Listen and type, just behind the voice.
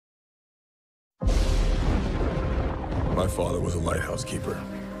My father was a lighthouse keeper.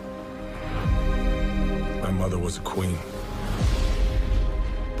 My mother was a queen.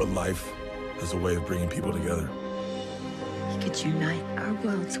 But life has a way of bringing people together. We could unite our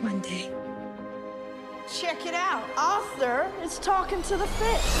worlds one day. Check it out. Arthur is talking to the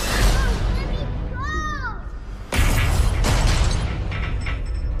fish.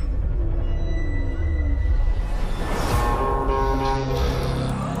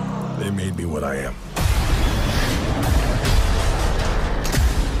 They made me what I am.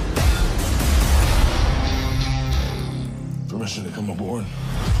 Permission to come aboard.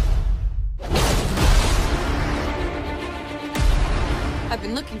 I've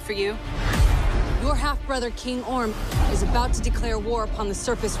been looking for you. Your half-brother, King Orm, is about to declare war upon the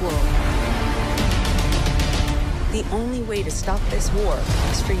surface world. The only way to stop this war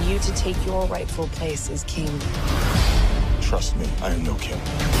is for you to take your rightful place as king. Trust me, I am no king.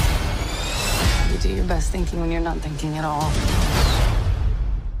 You do your best thinking when you're not thinking at all.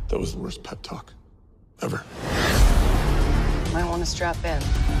 That was the worst pep talk ever. Might want to strap in.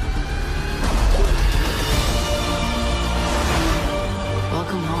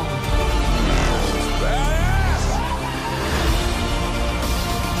 Welcome home.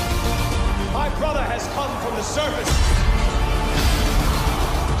 My brother has come from the surface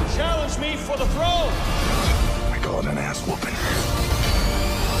to challenge me for the throne. I call it an ass whooping.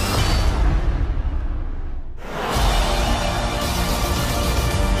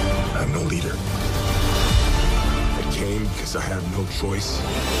 I'm no leader. I came because I had no choice.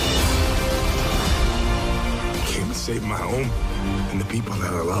 I came to save my home and the people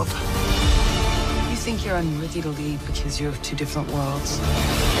that I love. You think you're unworthy to lead because you're of two different worlds.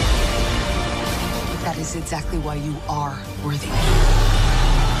 But that is exactly why you are worthy.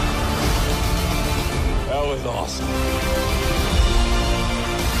 That was awesome.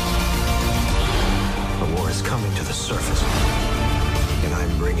 The war is coming to the surface, and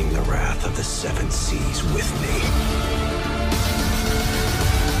I'm bringing the wrath of the seven seas with me.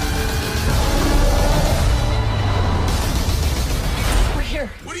 We're here.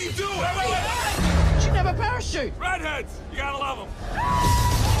 What are you doing? Wait. You should have a parachute. Redheads! You gotta love them.